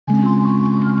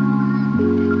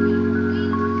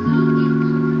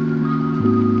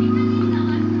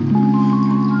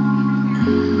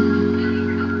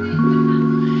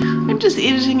just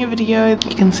editing a video.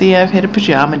 You can see I've had a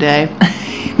pajama day.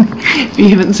 If you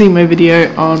haven't seen my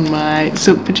video on my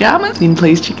silk pajamas, then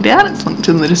please check it out. It's linked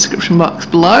in the description box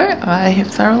below. I have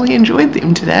thoroughly enjoyed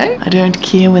them today. I don't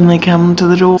care when they come to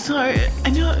the door. So,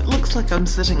 I know it looks like I'm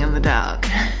sitting in the dark.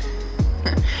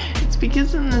 It's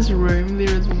because in this room there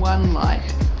is one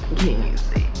light. Can you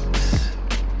see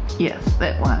it? Yes,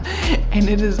 that one. And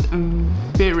it is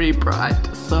very bright,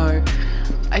 so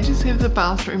I just have the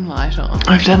bathroom light on.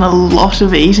 I've done a lot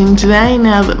of eating today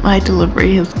now that my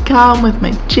delivery has come with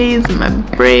my cheese and my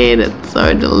bread. It's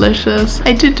so delicious.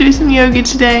 I did do some yoga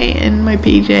today in my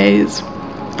PJs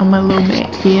on my little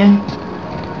mat here.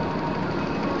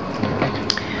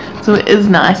 So it is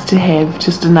nice to have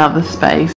just another space.